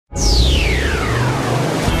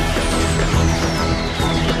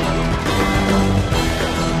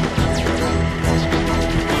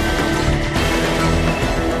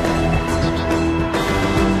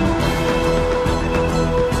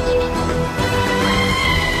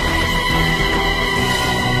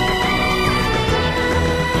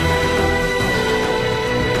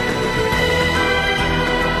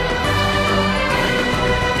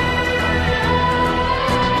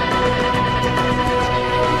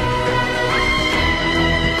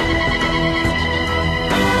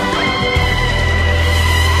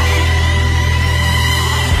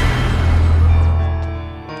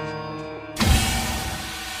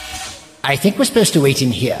I think we're supposed to wait in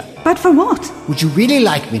here. But for what? Would you really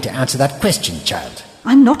like me to answer that question, child?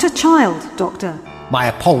 I'm not a child, Doctor. My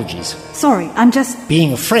apologies. Sorry, I'm just...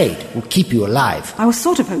 Being afraid will keep you alive. I was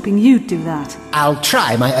sort of hoping you'd do that. I'll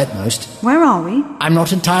try my utmost. Where are we? I'm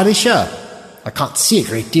not entirely sure. I can't see a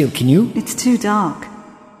great deal, can you? It's too dark.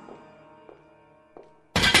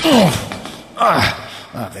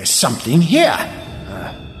 There's something here.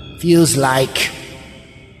 Feels like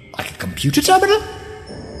a computer terminal?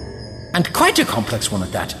 And quite a complex one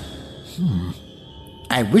at that.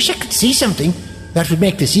 I wish I could see something that would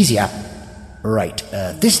make this easier. Right,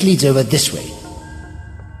 this leads over this way.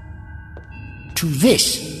 To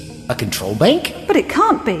this. A control bank? But it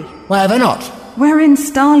can't be. Why ever not? We're in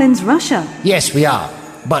Stalin's Russia. Yes, we are.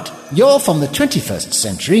 But you're from the 21st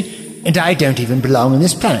century, and I don't even belong on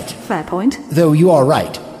this planet. Fair point. Though you are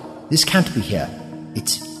right. This can't be here.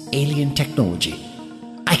 It's alien technology.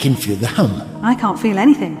 I can feel the hum. I can't feel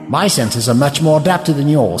anything. My senses are much more adapted than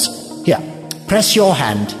yours. Here, press your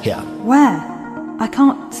hand here. Where? I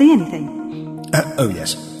can't see anything. Oh,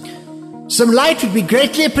 yes. Some light would be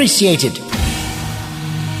greatly appreciated.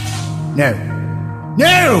 No.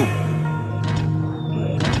 No!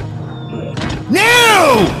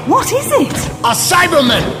 No! What is it? A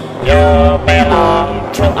Cyberman! You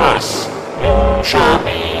belong to us. You shall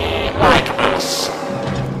be like us.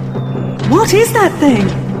 What is that thing?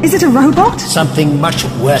 Is it a robot? Something much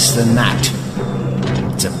worse than that.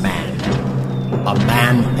 It's a man. A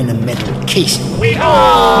man in a metal casing. We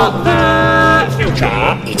are the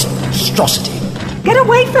future. It's a monstrosity. Get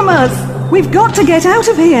away from us! We've got to get out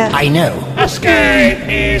of here! I know. Escape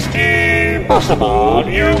is impossible.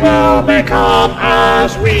 You will become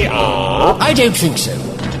as we are. I don't think so.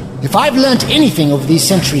 If I've learnt anything over these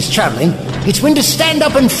centuries travelling, it's when to stand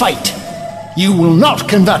up and fight. You will not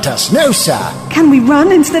convert us, no, sir. Can we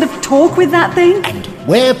run instead of talk with that thing? And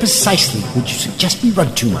where precisely would you suggest we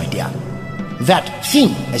run to, my dear? That thing,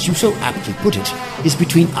 as you so aptly put it, is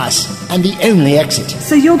between us and the only exit.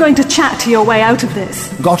 So you're going to chat to your way out of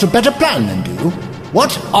this? Got a better plan then, do you?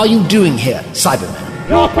 What are you doing here, Cyberman?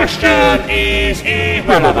 Your question is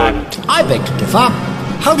irrelevant. I beg to differ.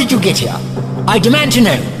 How did you get here? I demand to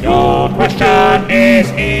know. Your question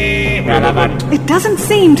is irrelevant. It doesn't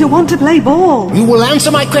seem to want to play ball. You will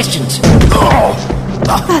answer my questions.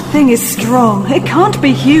 That thing is strong. It can't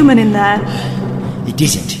be human in there. It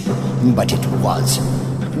isn't, but it was.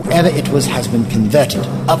 Whoever it was has been converted,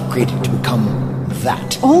 upgraded to become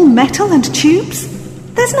that. All metal and tubes?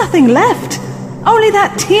 There's nothing left. Only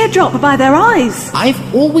that teardrop by their eyes. I've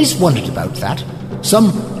always wondered about that.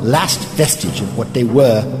 Some last vestige of what they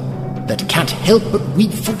were that can't help but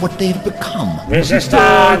weep for what they've become.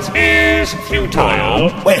 Resistance is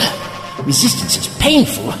futile. Well, resistance is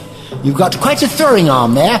painful. You've got quite a throwing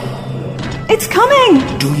arm there. It's coming!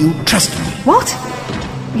 Do you trust me? What?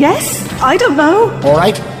 Yes? I don't know. All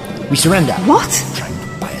right, we surrender. What? Trying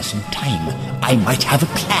to buy us some time. I might have a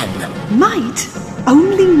plan. Might?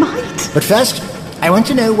 Only might? But first, I want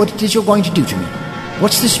to know what it is you're going to do to me.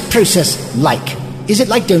 What's this process like? Is it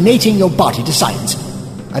like donating your body to science?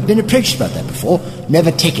 I've been approached about that before, never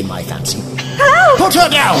taken my fancy. Help! Put her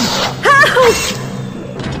down! Help!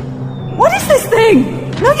 What is this thing?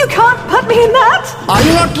 No, you can't put me in that! Are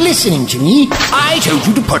you not listening to me? I told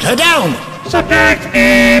you to put her down! Subject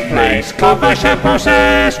in place. Conversion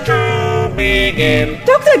process to begin.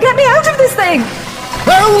 Doctor, get me out of this thing!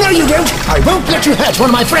 Oh, no you don't! I won't let you hurt one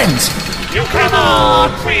of my friends! You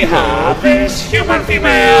cannot free her. This human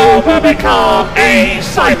female will become a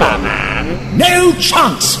Cyberman. No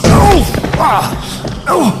chance! Oh!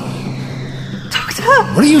 Oh!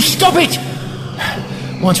 Doctor! Will you stop it?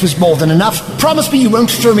 Once was more than enough. Promise me you won't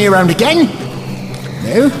throw me around again.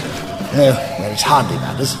 No? Oh, well, it hardly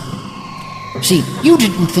matters. See, you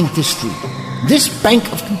didn't think this through. This bank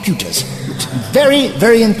of computers looks very,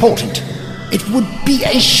 very important. It would be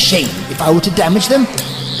a shame if I were to damage them.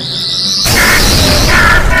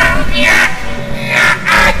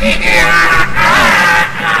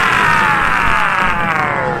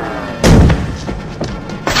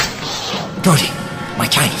 Dorothy, my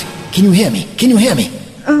child, can you hear me? Can you hear me?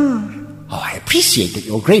 Oh, I appreciate that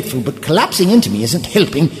you're grateful, but collapsing into me isn't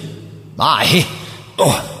helping.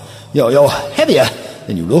 You're heavier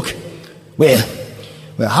than you look. Well,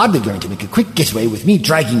 we're hardly going to make a quick getaway with me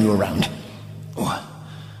dragging you around.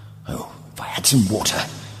 Oh, if I had some water,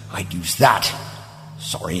 I'd use that.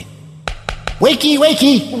 Sorry. Wakey,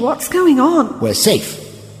 wakey! What's going on? We're safe.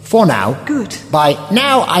 For now. Good. By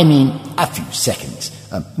now, I mean a few seconds.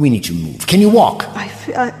 We need to move. Can you walk?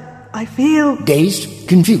 I feel... Dazed?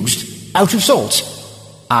 Confused? Out of sorts?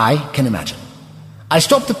 I can imagine. I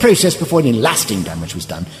stopped the process before any lasting damage was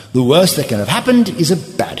done. The worst that can have happened is a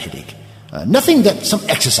bad headache. Nothing that some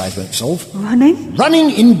exercise won't solve. Running? Running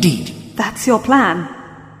indeed. That's your plan.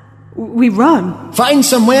 We run. Find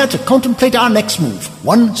somewhere to contemplate our next move,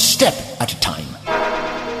 one step at a time.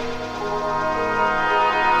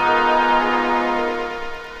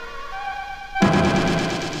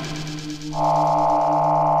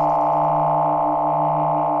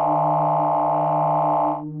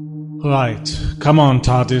 Right. Come on,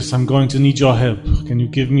 TARDIS. I'm going to need your help. Can you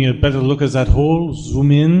give me a better look at that hole?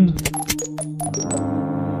 Zoom in.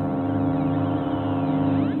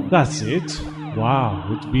 That's it.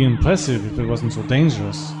 Wow, it'd be impressive if it wasn't so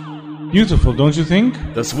dangerous. Beautiful, don't you think?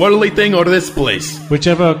 The swirly thing or this place?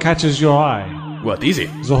 Whichever catches your eye. What, easy?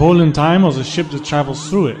 The hole in time or the ship that travels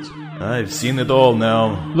through it? I've seen it all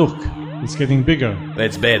now. Look, it's getting bigger.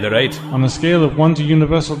 That's bad, right? On a scale of 1 to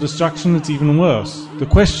universal destruction, it's even worse. The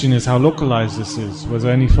question is how localized this is, whether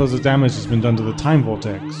any further damage has been done to the time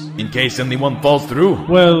vortex. In case anyone falls through?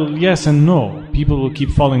 Well, yes and no. People will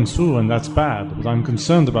keep falling through, and that's bad, but I'm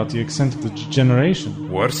concerned about the extent of the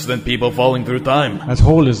degeneration. Worse than people falling through time? That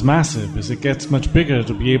hole is massive. As it gets much bigger,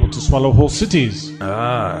 it'll be able to swallow whole cities.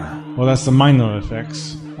 Ah. Well, that's the minor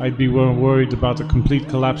effects. I'd be worried about the complete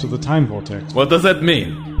collapse of the time vortex. What does that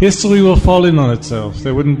mean? History will fall in on itself.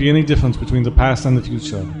 There wouldn't be any difference between the past and the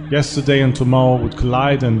future. Yesterday and tomorrow would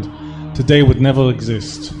collide, and today would never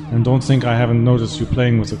exist. And don't think I haven't noticed you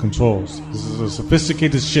playing with the controls. This is a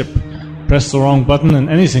sophisticated ship. Press the wrong button and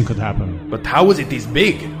anything could happen. But how is it this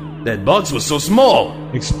big? That box was so small.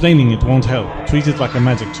 Explaining it won't help. Treat it like a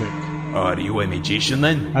magic trick. Are you a magician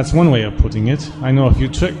then? That's one way of putting it. I know a few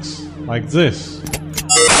tricks. Like this.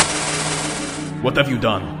 What have you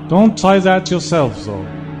done? Don't try that yourself, though.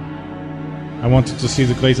 I wanted to see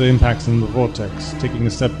the greater impacts in the vortex, taking a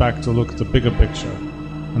step back to look at the bigger picture.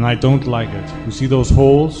 And I don't like it. You see those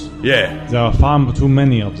holes? Yeah. There are far too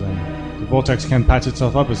many of them. The vortex can't patch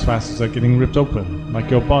itself up as fast as they're getting ripped open, like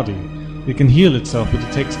your body. It can heal itself, but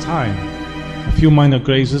it takes time. A few minor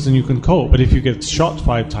grazes and you can cope, but if you get shot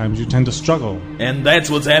 5 times, you tend to struggle. And that's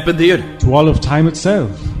what's happened here? To all of time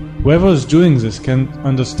itself. Whoever is doing this can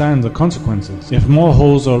understand the consequences. If more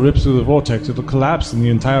holes are ripped through the vortex, it'll collapse and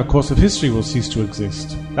the entire course of history will cease to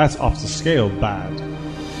exist. That's off the scale bad.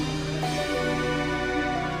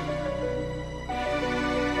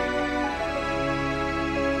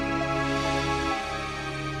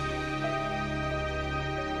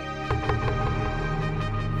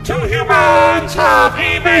 Two humans have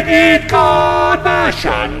evaded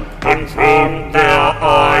conversion, confirmed their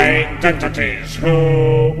identities.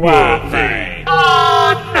 Who were they?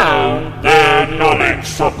 Unknown. Their knowledge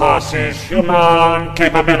surpasses human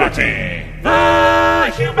capability.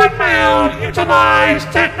 The human male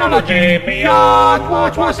utilized technology beyond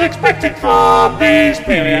what was expected from this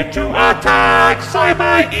period to attack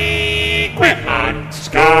cyber equipment.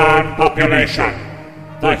 Scan population.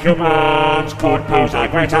 The humans could pose a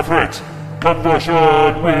greater threat.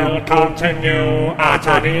 Conversion will continue at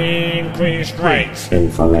an increased rate.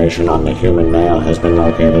 Information on the human male has been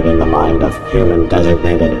located in the mind of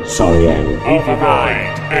human-designated Soryang.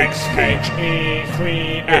 Override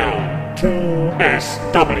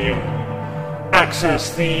XHE3L2SW.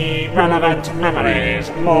 Access the relevant memories.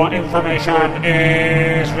 More information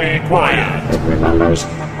is required. It remembers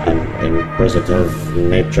an inquisitive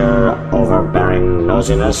nature, overbearing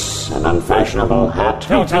nosiness, an unfashionable hat.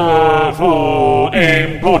 Filter for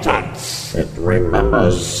importance. It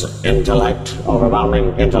remembers intellect,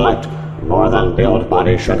 overwhelming intellect, more than build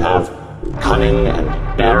body should have, cunning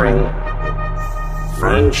and daring,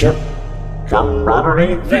 friendship,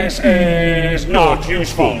 camaraderie. This is not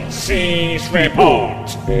useful. Cease report.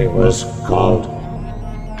 He was called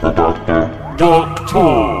the Doctor.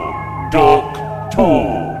 Doctor.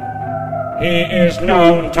 He is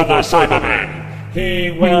known to the Cybermen. He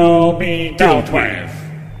will be dealt with.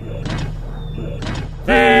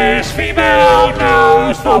 This female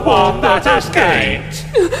knows the one that escaped.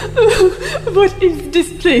 What is this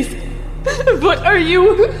place? What are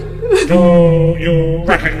you? Do you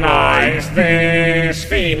recognize this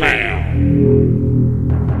female?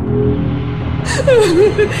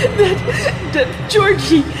 That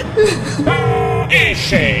Georgie. Who is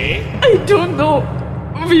she? I don't know.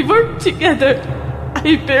 We worked together.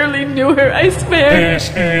 I barely knew her, I swear.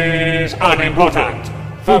 This is unimportant.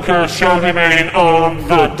 Focus shall remain on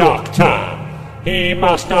the Doctor. He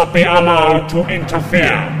must not be allowed to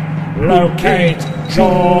interfere. Locate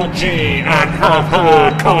Georgie and have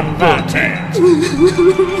her converted.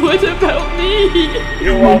 What about me?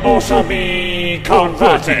 You will also be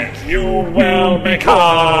converted. You will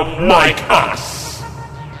become like us.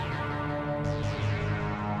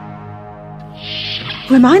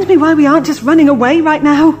 Remind me why we aren't just running away right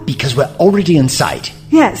now. Because we're already inside.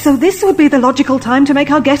 Yeah, so this would be the logical time to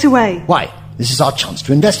make our getaway. Why? This is our chance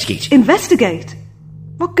to investigate. Investigate?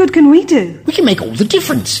 What good can we do? We can make all the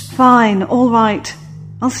difference. Fine, all right.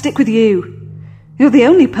 I'll stick with you. You're the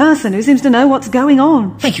only person who seems to know what's going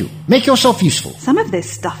on. Thank you. Make yourself useful. Some of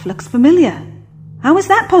this stuff looks familiar. How is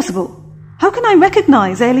that possible? How can I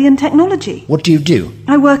recognize alien technology? What do?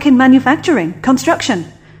 I work in manufacturing,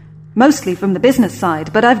 construction. Mostly from the business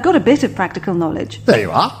side, but I've got a bit of practical knowledge. There you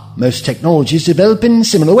are. Most technologies develop in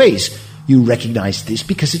similar ways. You recognize this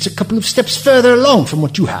because it's a couple of steps further along from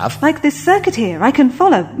what you have. Like this circuit here, I can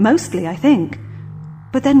follow, mostly, I think.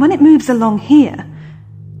 But then when it moves along here,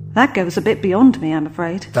 that goes a bit beyond me, I'm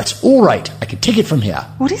afraid. That's all right. I can take it from here.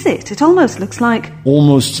 What is it? It almost looks like...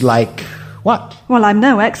 Almost like... what? Well, I'm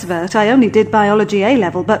no expert. I only did biology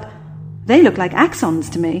A-level, but they look like axons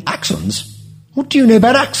to me. Axons? What do you know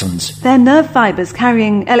about axons? They're nerve fibers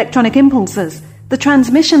carrying electronic impulses, the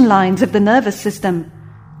transmission lines of the nervous system.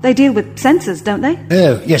 They deal with sensors, don't they?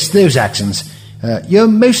 Oh, yes, those axons. You're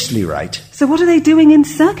mostly right. So what are they doing in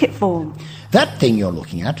circuit form? That thing you're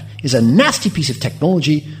looking at is a nasty piece of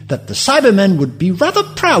technology that the Cybermen would be rather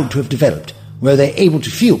proud to have developed, were they able to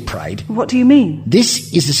feel pride. What do you mean?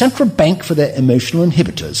 This is the central bank for their emotional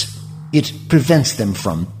inhibitors. It prevents them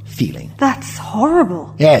from feeling. That's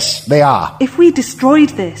horrible. Yes, they are. If we destroyed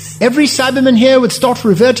this... Every Cyberman here would start to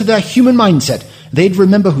revert to their human mindset. They'd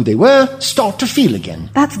remember who they were, start to feel again.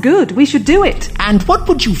 That's good. We should do it. And what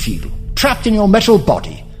would you feel? Trapped in your metal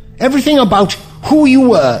body. Everything about who you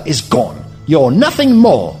were is gone. You're nothing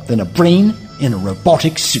more than a brain in a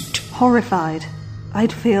robotic suit. Horrified.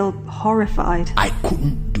 I'd feel horrified. I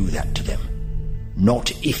couldn't do that to them.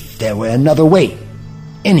 Not if there were another way.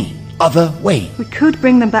 Any other way. We could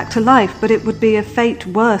bring them back to life, but it would be a fate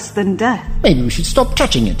worse than death. Maybe we should stop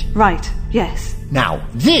touching it. Right, yes. Now,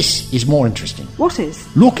 this is more interesting. What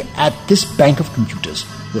is? Look at this bank of computers.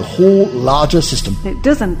 The whole larger system. It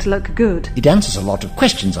doesn't look good. It answers a lot of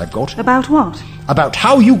questions I've got. About what? About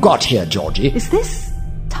how you got here, Georgie. Is this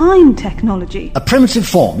time technology? A primitive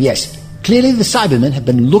form, yes. Clearly the Cybermen have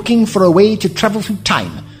been looking for a way to travel through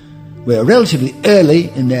time. We're relatively early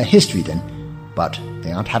in their history then, but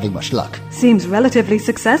they aren't having much luck. Seems relatively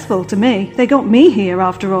successful to me. They got me here,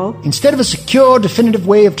 after all. Instead of a secure, definitive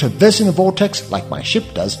way of traversing the vortex, like my ship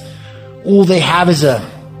does, all they have is a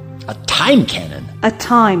time cannon. A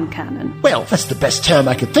time cannon? Well, that's the best term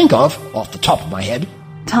I could think of, off the top of my head.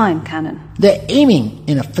 Time cannon. They're aiming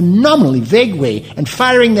in a phenomenally vague way and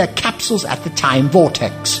firing their capsules at the time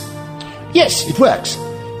vortex. Yes, it works,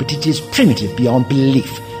 but it is primitive beyond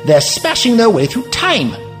belief. They're smashing their way through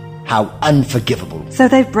time. How unforgivable. So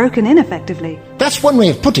they've broken in effectively? That's one way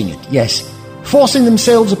of putting it, yes. Forcing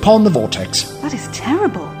themselves upon the vortex. That is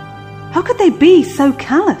terrible. How could they be so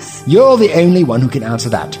callous? You're the only one who can answer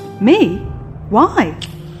that. Me? Why?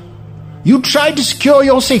 You tried to secure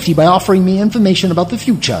your safety by offering me information about the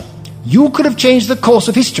future. You could have changed the course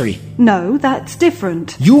of history. No, that's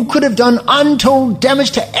different. You could have done untold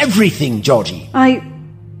damage to everything, Georgie. I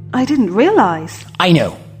didn't realize. I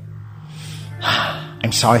know.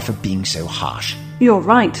 I'm sorry for being so harsh. You're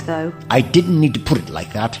right, though. I didn't need to put it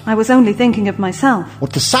like that. I was only thinking of myself.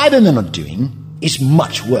 What the Cybermen are doing is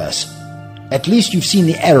much worse. At least you've seen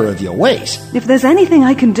the error of your ways. If there's anything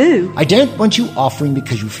I can do... I don't want you offering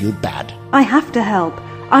because you feel bad. I have to help.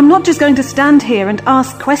 I'm not just going to stand here and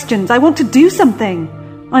ask questions. I want to do something.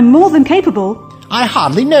 I'm more than capable. I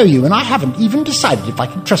hardly know you, and I haven't even decided if I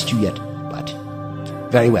can trust you yet. But,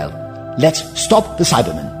 very well. Let's stop the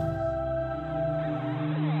Cybermen.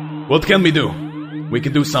 What can we do? We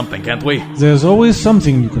can do something, can't we? There's always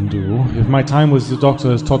something you can do. If my time with the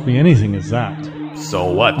doctor has taught me anything, it's that. So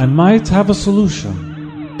what? I might have a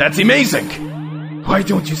solution. That's amazing! Why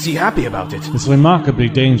don't you seem happy about it? It's remarkably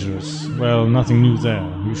dangerous. Well, nothing new there.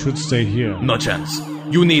 You should stay here. No chance.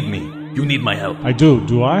 You need me. You need my help. I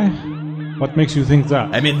do I? What makes you think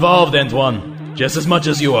that? I'm involved, Antoine. Just as much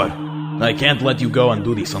as you are. I can't let you go and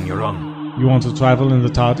do this on your own. You want to travel in the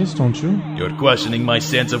TARDIS, don't you? You're questioning my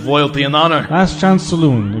sense of loyalty and honor. Last chance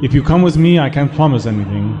saloon. If you come with me, I can't promise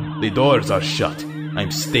anything. The doors are shut. I'm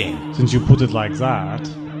staying. Since you put it like that.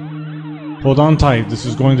 Hold on tight. This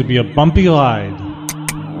is going to be a bumpy ride.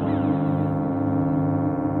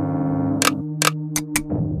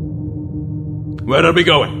 Where are we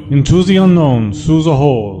going? Into the unknown, through the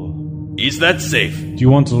hole. Is that safe? Do you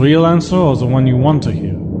want the real answer or the one you want to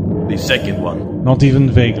hear? The second one. Not even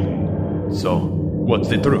vaguely. So, what's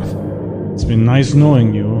the truth? It's been nice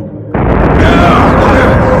knowing you.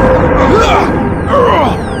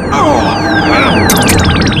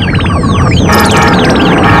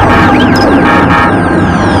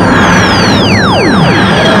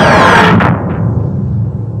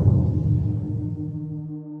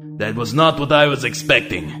 That was not what I was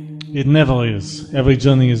expecting. It never is. Every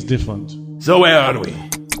journey is different. So where are we?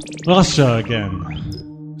 Russia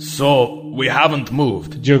again. So, we haven't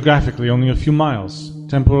moved. Geographically, only a few miles.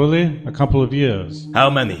 Temporally, a couple of years. How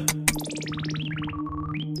many?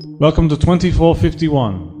 Welcome to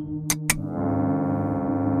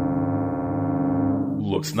 2451.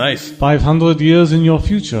 Looks nice. 500 years in your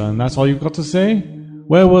future, and that's all you've got to say?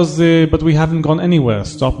 Where was the "but we haven't gone anywhere,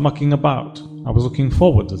 stop mucking about"? I was looking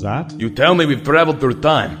forward to that. You tell me we've traveled through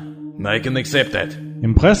time. I can accept that.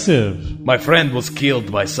 Impressive. My friend was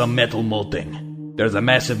killed by some metal molting. There's a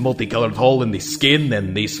massive multicolored hole in the skin,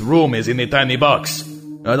 and this room is in a tiny box.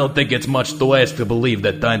 I don't think it's much to ask to believe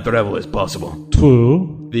that time travel is possible.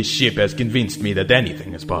 True. This ship has convinced me that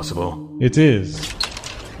anything is possible. It is.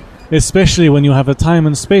 Especially when you have a time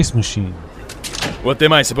and space machine. What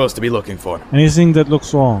am I supposed to be looking for? Anything that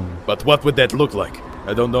looks wrong. But what would that look like?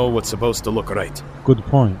 I don't know what's supposed to look right. Good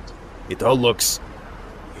point. It all looks...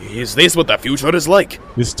 Is this what the future is like?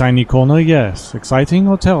 This tiny corner, yes. Exciting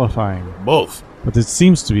or terrifying? Both. But it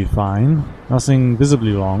seems to be fine. Nothing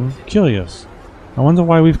visibly wrong. Curious. I wonder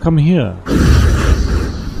why we've come here.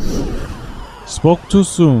 Spoke too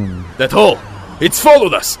soon. That hole! It's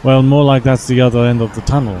followed us! Well, more like that's the other end of the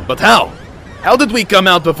tunnel. But how? How did we come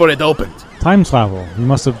out before it opened? Time travel. We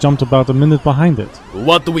must have jumped about a minute behind it.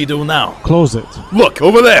 What do we do now? Close it. Look,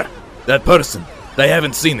 over there! That person. They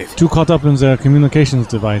haven't seen it. Too caught up in their communications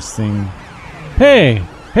device thing. Hey!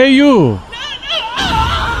 Hey you!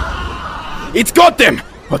 It's got them!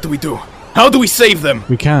 What do we do? How do we save them?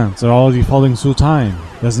 We can't. They're already falling through time.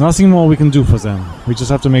 There's nothing more we can do for them. We just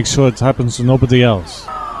have to make sure it happens to nobody else.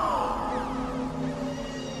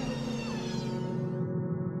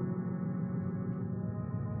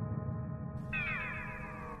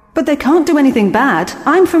 But they can't do anything bad.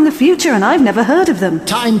 I'm from the future and I've never heard of them.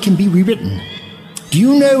 Time can be rewritten. Do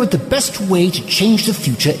you know what the best way to change the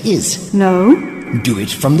future is? No. Do it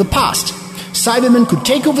from the past. Cybermen could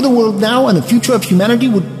take over the world now and the future of humanity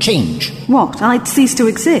would change. What? I'd cease to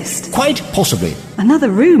exist? Quite possibly.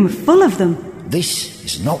 Another room full of them. This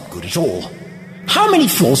is not good at all. How many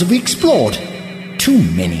floors have we explored? Too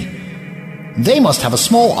many. They must have a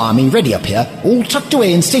small army ready up here, all tucked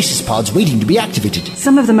away in stasis pods waiting to be activated.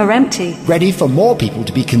 Some of them are empty. Ready for more people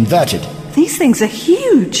to be converted. These things are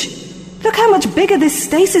huge. Look how much bigger this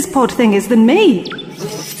stasis pod thing is than me.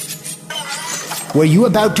 Were you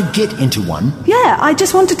about to get into one? Yeah, I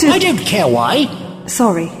just wanted to... I don't care why.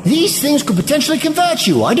 Sorry. These things could potentially convert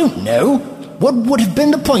you, I don't know. What would have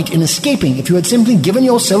been the point in escaping if you had simply given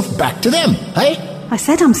yourself back to them, eh? I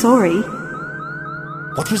said I'm sorry.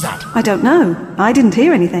 What was that? I don't know. I didn't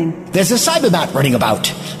hear anything. There's a cybermat running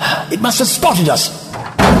about. It must have spotted us.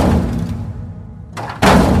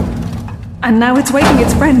 And now it's waking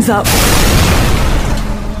its friends up.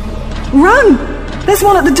 Run! There's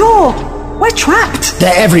one at the door! We're trapped!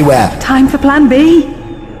 They're everywhere. Time for plan B.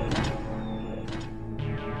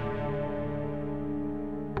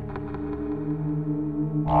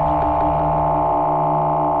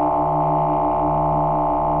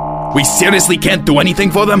 We seriously can't do anything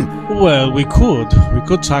for them? Well, we could. We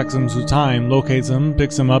could track them through time, locate them, pick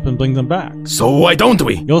them up, and bring them back. So why don't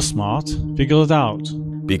we? You're smart. Figure it out.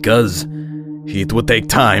 Because it would take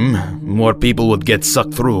time. More people would get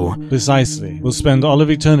sucked through. Precisely. We'll spend all of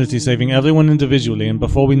eternity saving everyone individually, and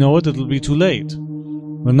before we know it, it'll be too late.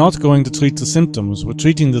 We're not going to treat the symptoms, we're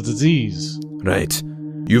treating the disease. Right.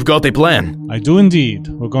 You've got a plan. I do indeed.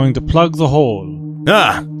 We're going to plug the hole.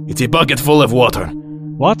 Ah! It's a bucket full of water.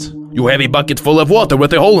 What? You have a bucket full of water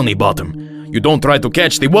with a hole in the bottom. You don't try to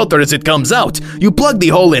catch the water as it comes out. You plug the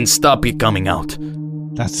hole and stop it coming out.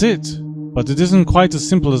 That's it. But it isn't quite as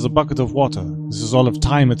simple as a bucket of water. This is all of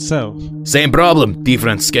time itself. Same problem,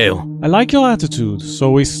 different scale. I like your attitude.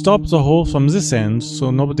 So we stop the hole from this end so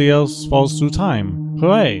nobody else falls through time.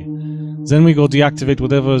 Hooray! Then we go deactivate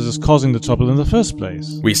whatever is causing the trouble in the first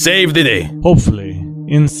place. We saved the day. Hopefully.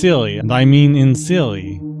 In theory, and I mean in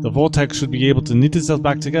theory, the vortex should be able to knit itself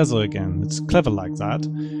back together again. It's clever like that.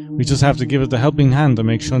 We just have to give it a helping hand to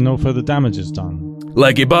make sure no further damage is done.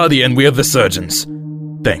 Like a body and we're the surgeons.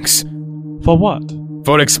 Thanks. For what?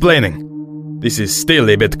 For explaining. This is still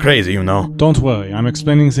a bit crazy, you know. Don't worry, I'm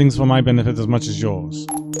explaining things for my benefit as much as yours.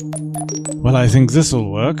 Well, I think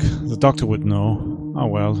this'll work. The doctor would know. Oh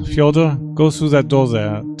well. Fyodor, go through that door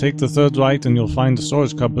there. Take the third right and you'll find the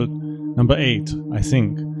storage cupboard number 8, I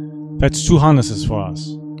think. Fetch 2 harnesses for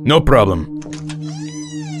us. No problem.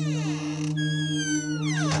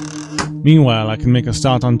 Meanwhile, I can make a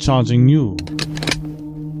start on charging you.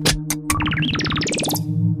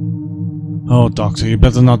 Oh, Doctor, you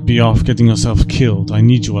better not be off getting yourself killed. I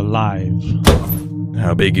need you alive.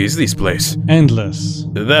 How big is this place? Endless.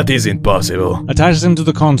 That isn't possible. Attach them to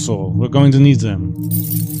the console. We're going to need them.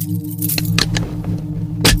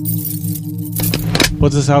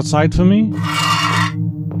 Put this outside for me?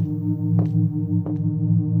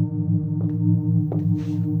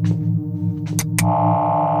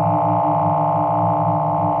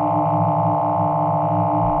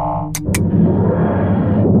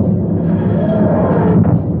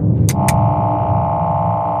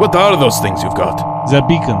 What are those things you've got? They're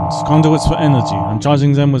beacons, conduits for energy. I'm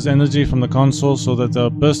charging them with energy from the console so that they're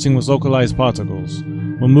bursting with localized particles.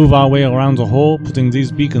 We'll move our way around the hole, putting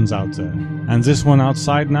these beacons out there. And this one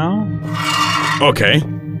outside now? Okay.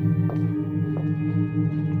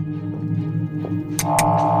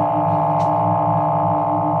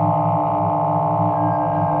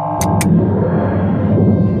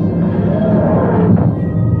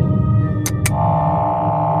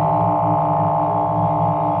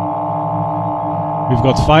 We've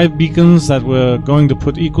got 5 beacons that we're going to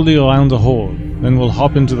put equally around the hole. Then we'll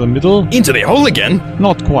hop into the middle. Into the hole again?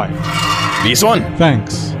 Not quite. This one?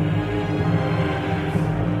 Thanks.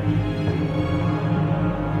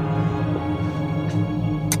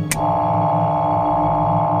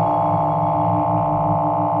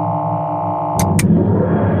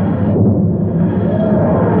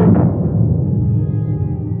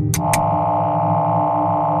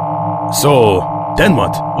 So, then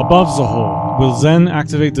what? Above the hole. We'll then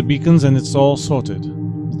activate the beacons and it's all sorted.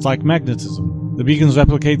 It's like magnetism. The beacons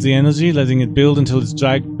replicate the energy, letting it build until it's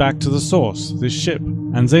dragged back to the source, this ship.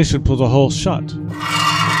 And they should pull the hole shut.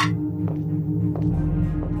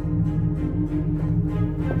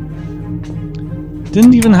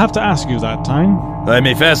 Didn't even have to ask you that time. I'm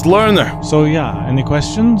a fast learner. So yeah, any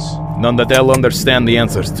questions? None that I'll understand the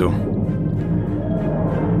answers to.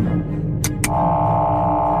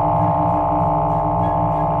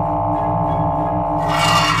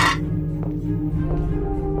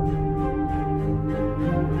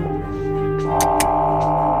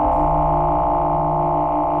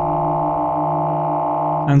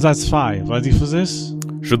 And that's 5. Ready for this?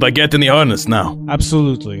 Should I get in the harness now?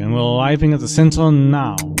 Absolutely, and we're arriving at the center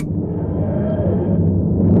now.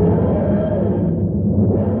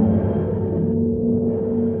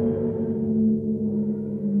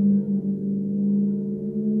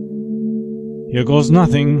 Here goes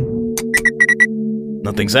nothing.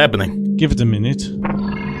 Nothing's happening. Give it a minute.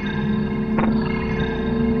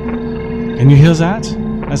 Can you hear that?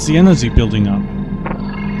 That's the energy building up.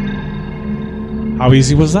 How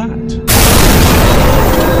easy was that?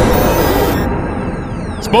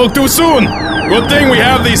 Spoke too soon! Good thing we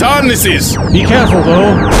have these harnesses! Be careful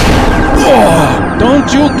though. Whoa.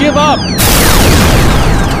 Don't you give up!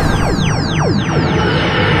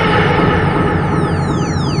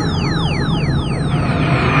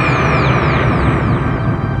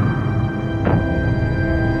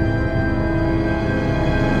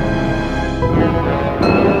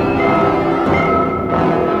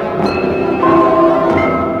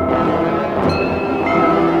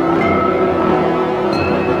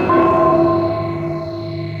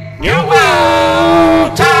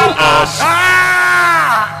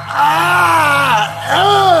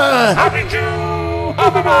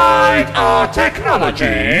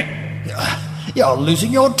 Technology? You're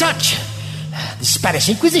losing your touch. The Spanish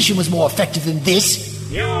Inquisition was more effective than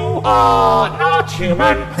this. You are not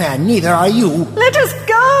human. And neither are you. Let us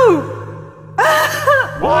go!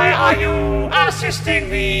 Why are you assisting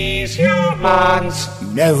these humans? You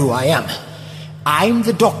know who I am. I'm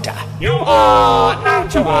the Doctor. You are known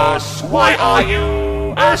to us. Why are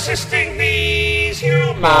you assisting these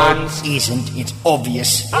humans? Isn't it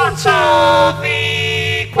obvious? Answer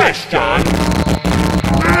the question.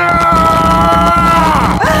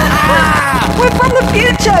 We're from the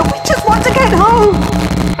future! We just want to get home!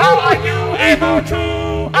 How are you able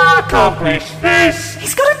to accomplish this?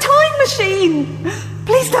 He's got a time machine!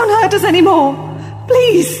 Please don't hurt us anymore!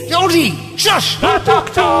 Please! Georgie, shush! The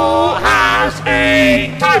Doctor has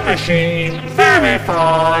a time machine.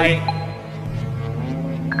 Verify.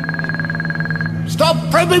 Stop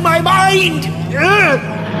probing my mind!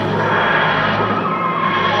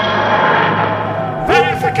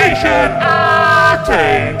 Verification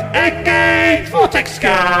attained. Engage vortex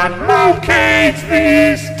scan. Locate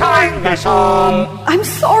this time vessel. I'm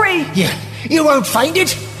sorry! Yeah, you won't find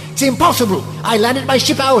it. It's impossible. I landed my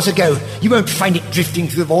ship hours ago. You won't find it drifting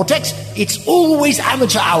through the vortex. It's always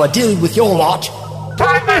amateur hour dealing with your lot.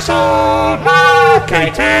 Time vessel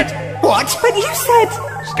located. What? But you said...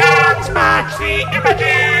 Scans match the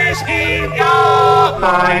images in your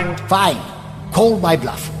mind. Fine. Call my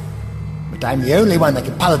bluff. But I'm the only one that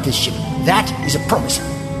can pilot this ship. That is a promise.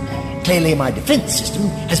 Clearly my defense system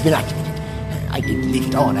has been activated. I didn't leave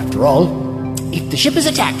it on after all. If the ship is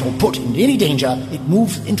attacked or put in any danger, it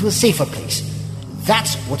moves into a safer place.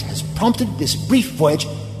 That's what has prompted this brief voyage.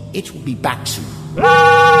 It will be back soon.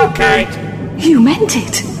 Locate! You meant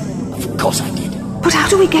it. Of course I did. But how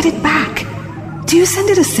do we get it back? Do you send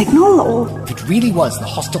it a signal, or...? If it really was the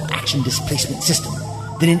hostile action displacement system,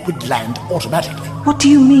 then it would land automatically. What do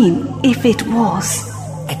you mean, if it was?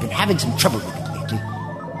 I've been having some trouble with it lately.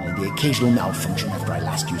 The occasional malfunction after I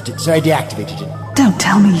last used it, so I deactivated it. Don't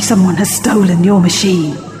tell me someone has stolen your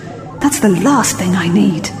machine. That's the last thing I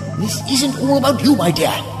need. This isn't all about you, my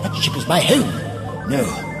dear. That ship is my home. No,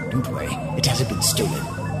 don't worry. It hasn't been stolen.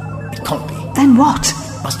 It can't be. Then what?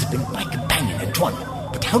 Must have been my companion, Antoine.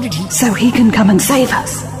 But how did he... So he can come and save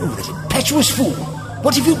us. Oh, that impetuous fool.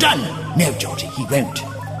 What have you done? No, Georgie, he won't.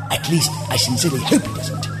 At least, I sincerely hope he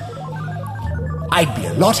doesn't. I'd be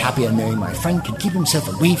a lot happier knowing my friend can keep himself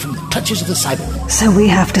away from the clutches of the Cybermen. So we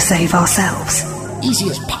have to save ourselves. Easy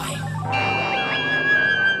as pie.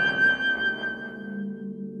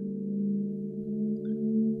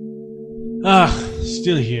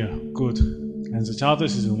 Still here. Good. And the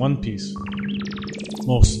TARDIS is in one piece.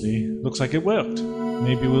 Mostly. Looks like it worked.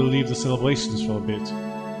 Maybe we'll leave the celebrations for a bit.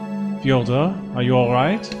 Fyodor, are you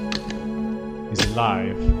alright? He's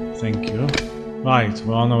alive. Thank you. Right,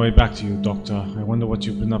 we're on our way back to you, Doctor. I wonder what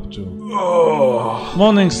you've been up to. Oh.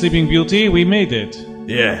 Morning, Sleeping Beauty. We made it.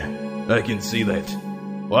 Yeah, I can see that.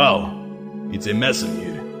 Wow, it's a mess in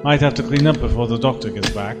here. Might have to clean up before the Doctor gets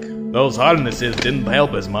back. Those harnesses didn't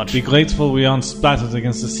help as much. Be grateful we aren't splattered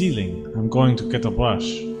against the ceiling. I'm going to get a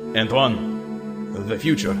brush. Antoine, the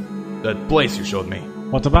future. That place you showed me.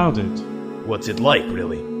 What about it? What's it like,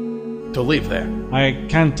 really? To live there? I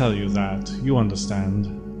can't tell you that. You understand.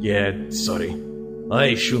 Yeah, sorry.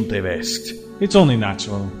 I shouldn't have asked. It's only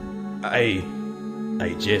natural. And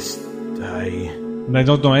I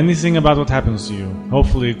don't know anything about what happens to you.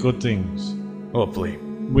 Hopefully good things. Hopefully.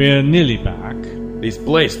 We're nearly back. This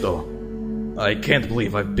place, though. I can't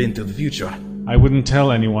believe I've been to the future. I wouldn't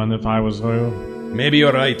tell anyone if I was her. Maybe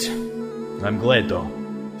you're right. I'm glad, though.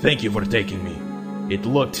 Thank you for taking me. It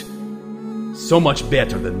looked so much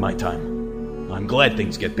better than my time. I'm glad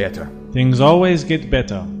things get better. Things always get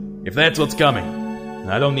better. If that's what's coming,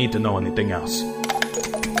 I don't need to know anything else.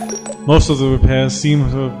 Most of the repairs seem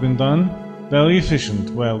to have been done. Very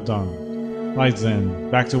efficient. Well done. Right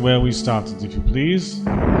then, back to where we started, if you please.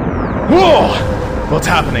 Whoa! What's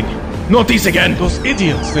happening? Not these again! Those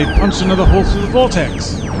idiots! They punched another hole through the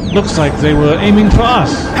vortex. Looks like they were aiming for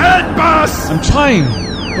us. Help us! I'm trying.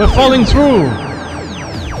 We're falling through.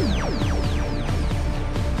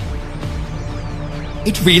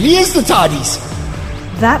 It really is the TARDIS.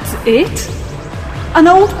 That's it? An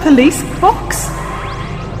old police box?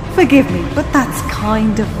 Forgive me, but that's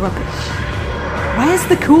kind of rubbish. Where's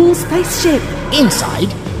the cool spaceship?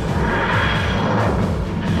 Inside.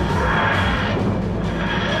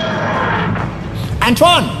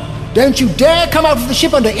 Antoine, don't you dare come out of the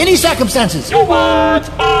ship under any circumstances. You want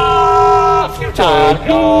a future?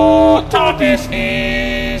 Your TARDIS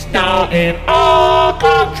is now in our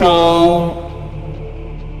control.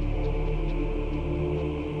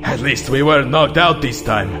 At least we weren't knocked out this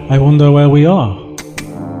time. I wonder where we are.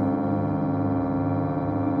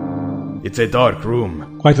 It's a dark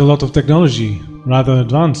room. Quite a lot of technology. Rather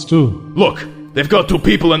advanced, too. Look, they've got two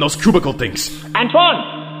people in those cubicle things.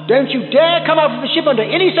 Antoine, don't you dare come out of the ship under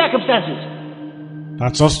any circumstances.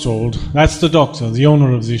 That's Oswald. That's the Doctor, the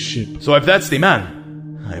owner of this ship. So if that's the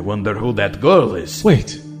man, I wonder who that girl is.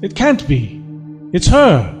 Wait, it can't be. It's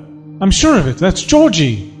her. I'm sure of it. That's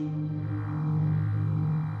Georgie.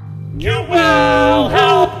 You will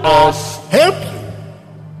help us. Help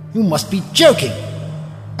you? You must be joking.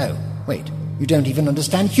 Oh, wait. You don't even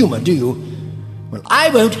understand humor, do you? Well, I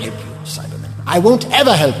won't help you, Cyberman. I won't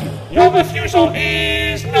ever help you. Your refusal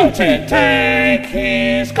is noted. Take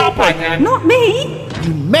his companion. Not me!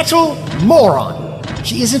 You metal moron.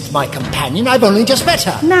 She isn't my companion. I've only just met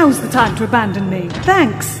her. Now's the time to abandon me.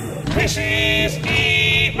 Thanks. This is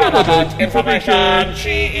irrelevant information.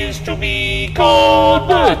 She is to be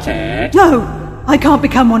converted. No, I can't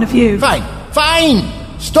become one of you. Fine.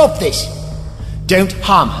 Stop this. Don't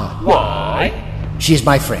harm her. Why? She is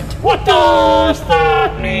my friend. What does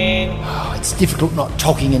that mean? Oh, it's difficult not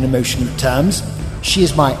talking in emotional terms. She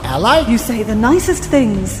is my ally. You say the nicest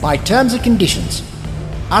things. By terms and conditions.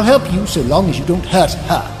 I'll help you so long as you don't hurt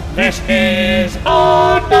her. This is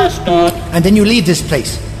understood. And then you leave this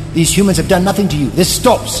place. These humans have done nothing to you. This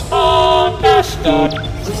stops. Understood.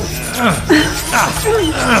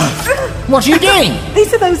 What are you doing?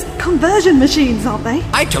 These are those conversion machines, aren't they?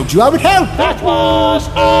 I told you I would help. That was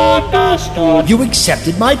understood. You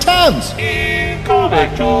accepted my terms.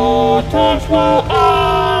 Incorrect. Your terms were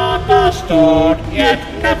understood, yet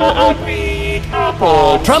never agreed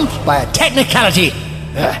upon. Trumped by a technicality.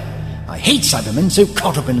 I hate Cybermen so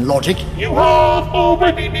caught up in logic. You have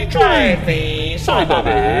already betrayed the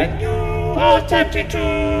Cybermen. You attempted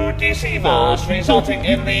to deceive us, resulting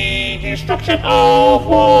in the destruction of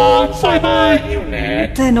one cyber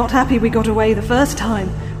unit. They're not happy we got away the first time.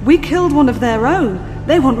 We killed one of their own.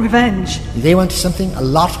 They want revenge. They want something a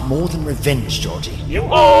lot more than revenge, Georgie. You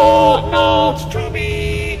are not to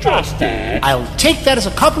be trusted. I'll take that as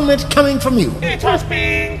a compliment coming from you. It has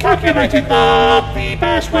been calculated that the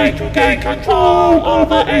best way to gain control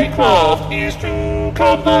over a craft is to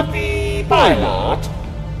convert the pilot.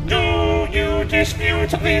 Do you dispute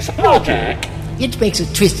this logic? It makes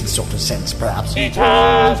a twisted sort of sense, perhaps. It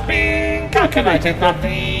has been calculated that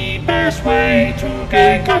the best way to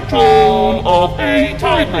gain control of a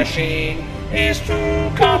time machine is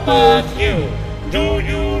to convert you. Do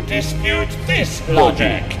you dispute this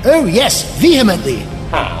logic? Oh, yes, vehemently.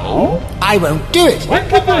 How? I won't do it. When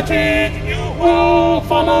converted, you will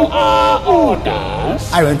follow our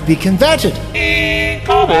orders. I won't be converted.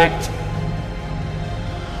 Incorrect.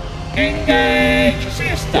 Engage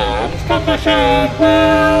systems. Conversion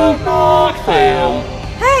will not fail.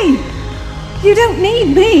 Hey! You don't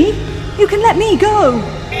need me. You can let me go.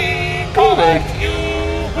 Incorrect.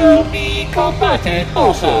 You will be converted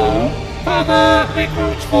also. Further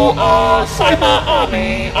recruits for our cyber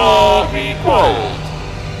army are required.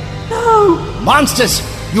 No! Monsters!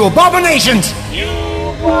 You abominations! You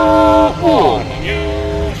were warned.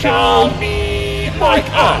 You shall be like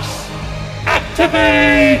us.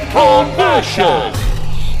 Activate conversion.